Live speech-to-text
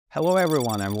Hello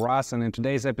everyone, I'm Ross, and in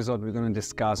today's episode we're going to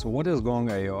discuss what is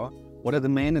Gong.io, what are the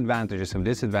main advantages and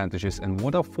disadvantages, and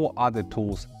what are 4 other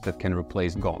tools that can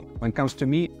replace Gong. When it comes to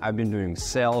me, I've been doing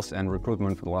sales and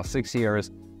recruitment for the last 6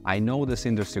 years. I know this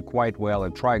industry quite well.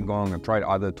 I've tried Gong, I've tried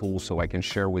other tools, so I can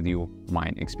share with you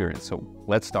my experience. So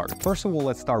let's start. First of all,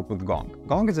 let's start with Gong.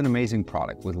 Gong is an amazing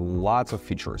product with lots of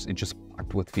features. It's just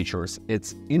packed with features.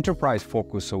 It's enterprise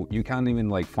focused, so you can't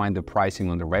even find the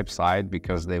pricing on the website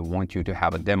because they want you to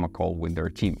have a demo call with their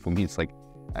team. For me, it's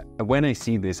when I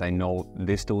see this, I know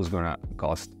this tool is gonna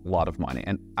cost a lot of money.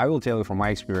 And I will tell you from my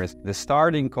experience, the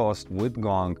starting cost with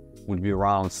Gong would be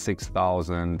around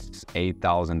 $6,000,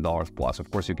 $8,000 plus.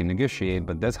 Of course, you can negotiate,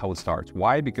 but that's how it starts.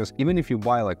 Why? Because even if you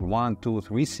buy 1, 2,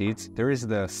 3 seats, there is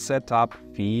the setup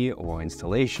fee or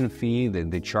installation fee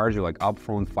that they charge you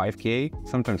upfront $5K,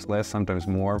 sometimes less, sometimes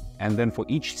more. And then for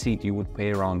each seat, you would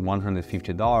pay around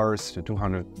 $150 to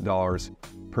 $200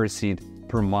 per seat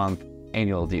per month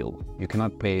annual deal. You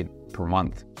cannot pay it per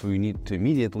month. So you need to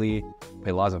immediately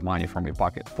pay lots of money from your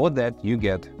pocket. For that, you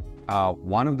get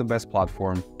one of the best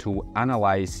platforms to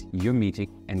analyze your meeting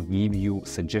and give you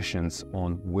suggestions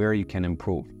on where you can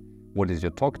improve. What is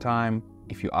your talk time?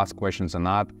 If you ask questions or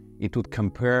not, it would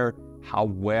compare how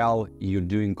well you're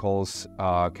doing calls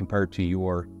compared to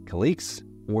your colleagues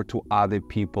or to other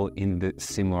people in the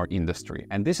similar industry.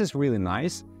 And this is really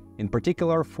nice, in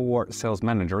particular for sales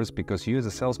managers, because you as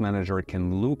a sales manager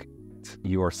can look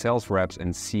your sales reps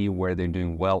and see where they're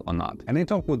doing well or not. And I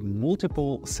talked with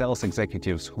multiple sales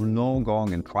executives who know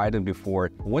Gong and tried it before.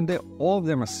 What all of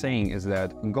them are saying is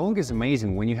that Gong is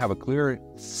amazing when you have a clear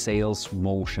sales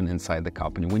motion inside the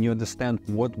company, when you understand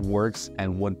what works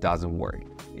and what doesn't work.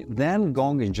 Then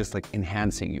Gong is just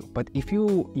enhancing you. But if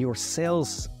your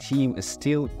sales team is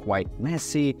still quite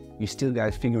messy, you still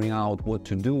guys figuring out what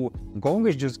to do, Gong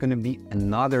is just going to be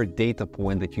another data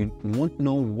point that you won't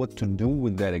know what to do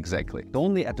with that exactly. The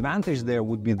only advantage there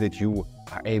would be that you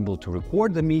are able to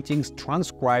record the meetings,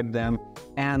 transcribe them,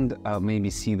 and maybe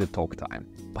see the talk time.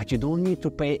 But you don't need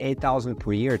to pay $8,000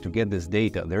 per year to get this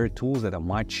data. There are tools that are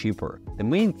much cheaper. The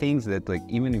main things that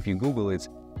even if you Google it's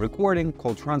recording,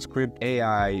 call transcript,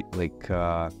 AI,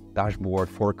 dashboard,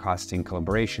 forecasting,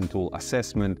 collaboration tool,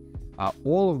 assessment,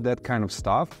 all of that kind of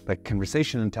stuff,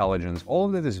 conversation intelligence, all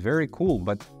of that is very cool.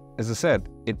 But as I said,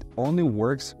 it only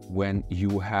works when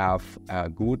you have a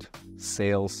good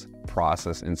sales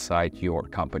process inside your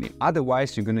company.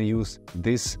 Otherwise, you're going to use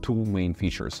these 2 main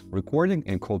features, recording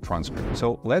and call transcript.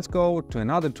 So let's go to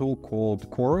another tool called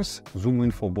Chorus, Zoom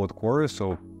Info Bot Chorus,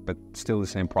 but still the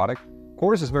same product.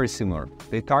 Chorus is very similar.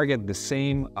 They target the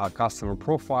same customer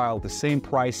profile, the same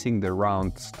pricing. They're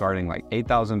around starting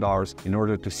 $8,000. In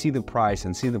order to see the price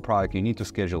and see the product, you need to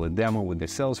schedule a demo with the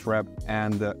sales rep,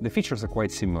 and the features are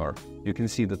quite similar. You can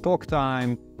see the talk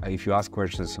time, if you ask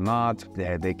questions or not.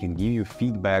 They can give you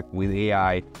feedback with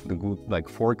AI, the good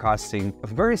forecasting.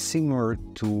 Very similar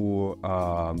to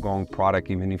Gong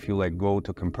product. Even if you go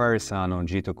to comparison on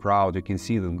G2 Crowd, you can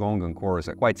see that Gong and Chorus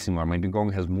are quite similar. Maybe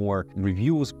Gong has more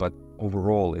reviews, but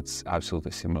overall, it's absolutely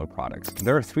similar products.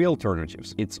 There are 3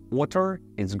 alternatives. It's Otter,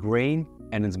 it's Grain,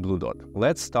 and it's Bluedot.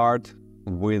 Let's start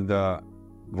with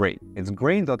Grain. It's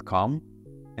grain.com,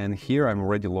 and here I'm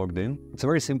already logged in. It's a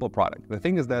very simple product. The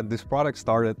thing is that this product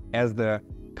started as the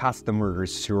customer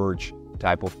research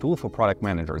type of tool for product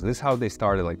managers. This is how they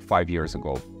started 5 years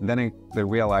ago. Then they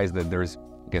realized that there's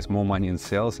more money in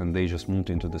sales, and they just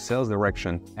moved into the sales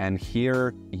direction. And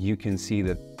here you can see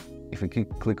that if I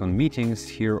click on meetings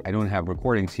here, I don't have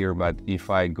recordings here, but if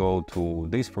I go to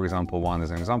this, for example, one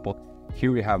as an example,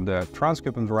 here you have the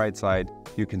transcript on the right side.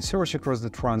 You can search across the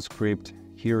transcript.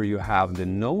 Here you have the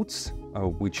notes,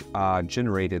 which are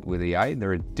generated with AI.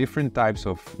 There are different types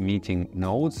of meeting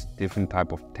notes, different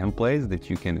type of templates that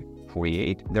you can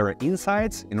create. There are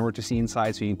insights. In order to see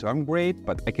insights, you need to upgrade,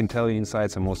 but I can tell you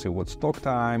insights are mostly what's talk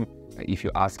time, if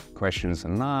you ask questions or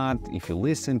not, if you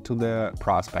listen to the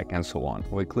prospect, and so on.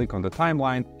 We click on the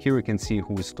timeline. Here we can see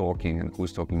who is talking and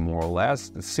who's talking more or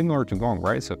less. It's similar to Gong,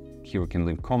 right? So here we can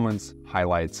leave comments,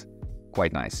 highlights,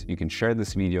 quite nice. You can share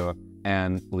this video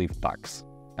and leave tags.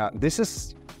 This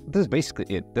is basically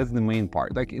it. That's the main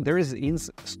part. There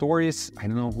is stories. I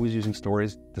don't know who's using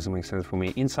stories. Doesn't make sense for me.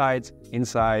 Insights.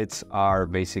 Insights are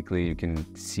basically you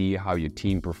can see how your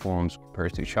team performs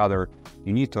compared to each other.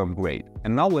 You need to upgrade.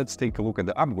 And now let's take a look at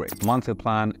the upgrade. Monthly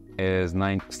plan is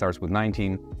starts with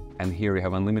 19, and here you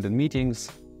have unlimited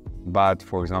meetings. But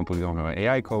for example, you don't have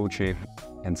AI coaching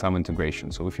and some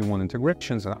integration. So if you want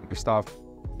integrations and other stuff,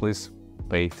 please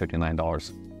pay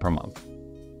 $39 per month.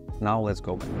 Now let's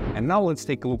go back. And now let's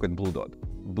take a look at Bluedot.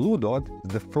 Bluedot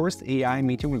is the first AI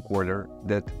meeting recorder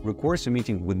that records a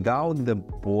meeting without the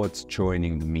bots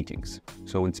joining the meetings.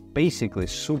 So it's basically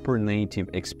super native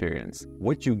experience.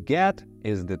 What you get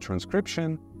is the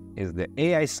transcription, is the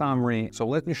AI summary. So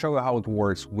let me show you how it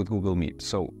works with Google Meet.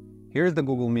 So here's the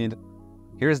Google Meet,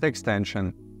 here's the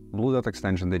extension, Bluedot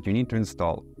extension that you need to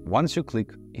install. Once you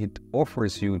click, it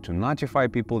offers you to notify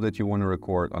people that you want to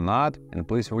record or not. And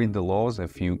please read the laws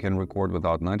if you can record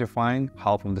without notifying.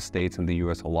 Half of the states in the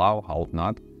US allow, half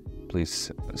not.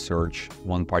 Please search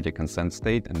one-party consent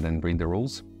state and then read the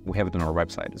rules. We have it on our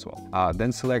website as well.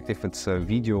 Then select if it's a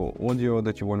video or audio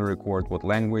that you want to record, what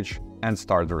language, and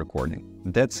start the recording.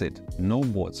 That's it. No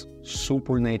bots.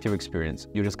 Super native experience.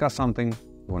 You discuss something,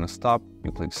 you want to stop,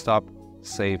 you click stop,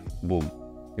 save, boom.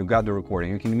 You got the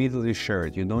recording. You can immediately share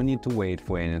it. You don't need to wait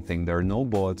for anything. There are no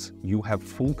bots. You have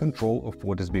full control of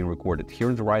what is being recorded. Here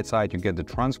on the right side, you get the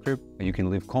transcript. You can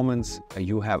leave comments.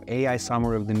 You have AI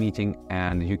summary of the meeting,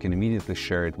 and you can immediately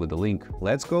share it with the link.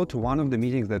 Let's go to one of the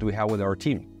meetings that we have with our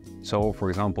team. So, for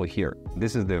example, here,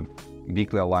 this is the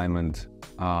weekly alignment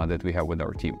that we have with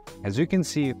our team. As you can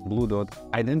see, Bluedot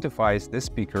identifies the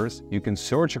speakers. You can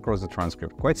search across the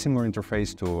transcript. Quite similar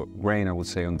interface to Grain, I would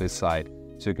say, on this side.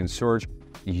 So you can search.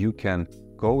 You can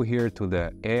go here to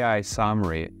the AI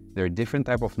summary. There are different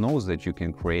type of nodes that you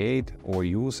can create or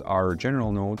use our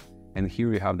general node. And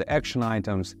here you have the action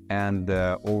items and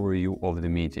the overview of the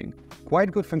meeting.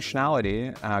 Quite good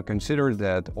functionality. Consider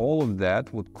that all of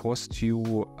that would cost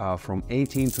you from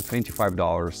 $18 to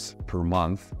 $25 per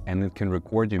month, and it can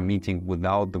record your meeting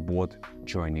without the bot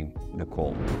joining the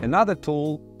call. Another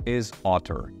tool is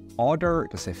Otter. Otter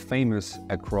is famous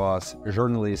across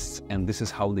journalists, and this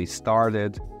is how they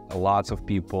started. Lots of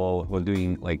people who are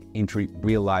doing like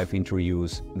real-life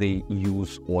interviews, they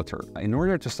use Otter. In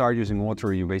order to start using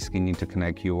Otter, you basically need to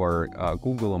connect your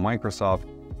Google or Microsoft.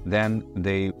 Then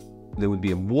there would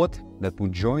be a bot that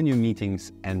would join your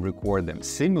meetings and record them,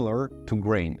 similar to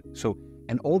Grain. So,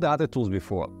 and all the other tools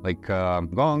before, like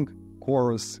Gong,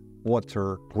 Chorus,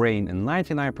 Otter, Grain, and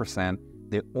 99%,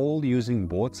 they're all using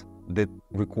bots that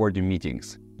record your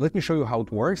meetings. Let me show you how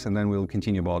it works, and then we'll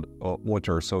continue about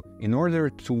Otter. So in order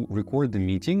to record the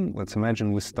meeting, let's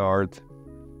imagine we start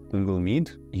Google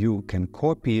Meet. You can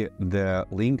copy the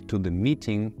link to the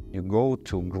meeting. You go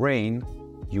to Grain,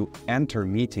 you enter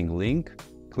meeting link,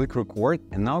 click record,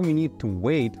 and now you need to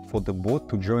wait for the bot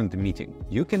to join the meeting.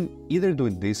 You can either do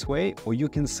it this way, or you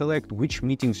can select which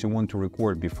meetings you want to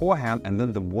record beforehand, and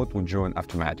then the bot will join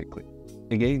automatically.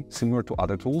 Again, similar to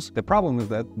other tools. The problem is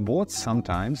that bots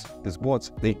sometimes, these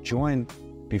bots, they join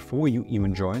before you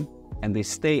even join, and they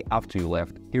stay after you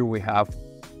left. Here we have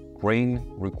Grain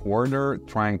recorder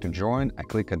trying to join. I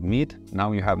click admit.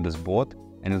 Now you have this bot,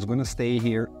 and it's going to stay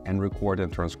here and record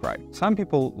and transcribe. Some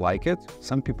people like it,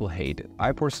 some people hate it.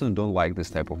 I personally don't like this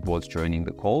type of bots joining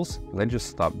the calls. Let's just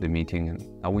stop the meeting,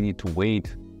 and now we need to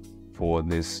wait for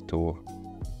this to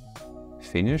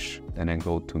finish. Then I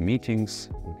go to meetings.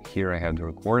 Here I have the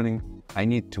recording. I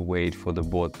need to wait for the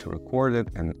bot to record it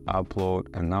and upload,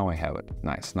 and now I have it.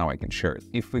 Nice, now I can share it.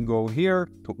 If we go here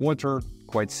to Otter,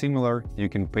 quite similar. You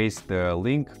can paste the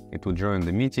link, it will join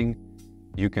the meeting.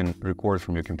 You can record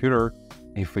from your computer.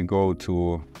 If we go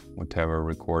to whatever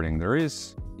recording there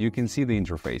is, you can see the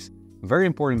interface. Very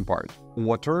important part,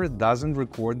 Otter doesn't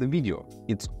record the video.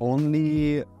 It's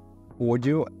only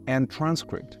audio and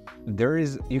transcript.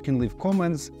 You can leave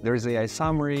comments, there is AI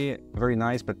summary, very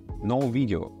nice, but no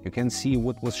video. You can see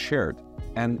what was shared.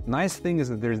 And nice thing is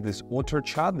that there's this Otter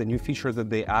chat, the new feature that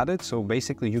they added. So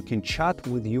basically you can chat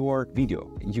with your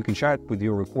video, you can chat with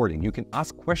your recording, you can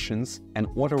ask questions, and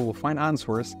Otter will find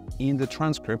answers in the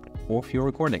transcript of your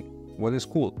recording. What is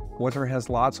cool, Otter has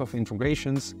lots of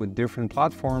integrations with different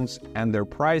platforms, and their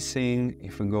pricing,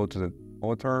 if we go to the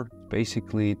Otter,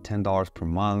 basically $10 per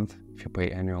month. If you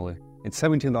pay annually, it's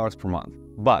 $17 per month.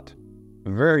 But,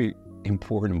 very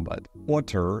important but,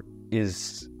 Otter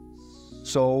is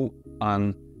so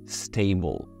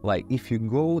unstable. Like if you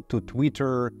go to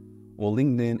Twitter or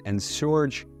LinkedIn and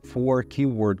search for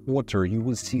keyword Otter, you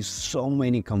will see so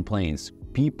many complaints.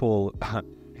 People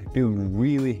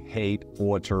really hate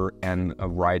Otter and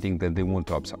writing that they want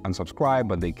to unsubscribe,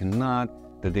 but they cannot,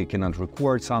 that they cannot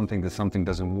record something, that something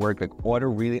doesn't work. Like Otter,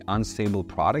 really unstable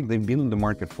product. They've been on the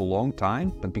market for a long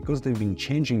time, but because they've been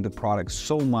changing the product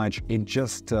so much, it's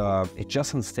just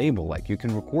unstable. Like you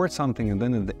can record something and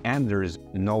then at the end there is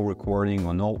no recording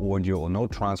or no audio or no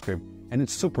transcript, and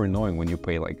it's super annoying when you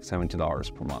pay like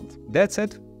 $70 per month. That's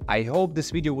it. I hope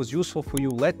this video was useful for you.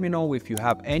 Let me know if you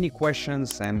have any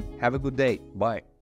questions, and have a good day. Bye.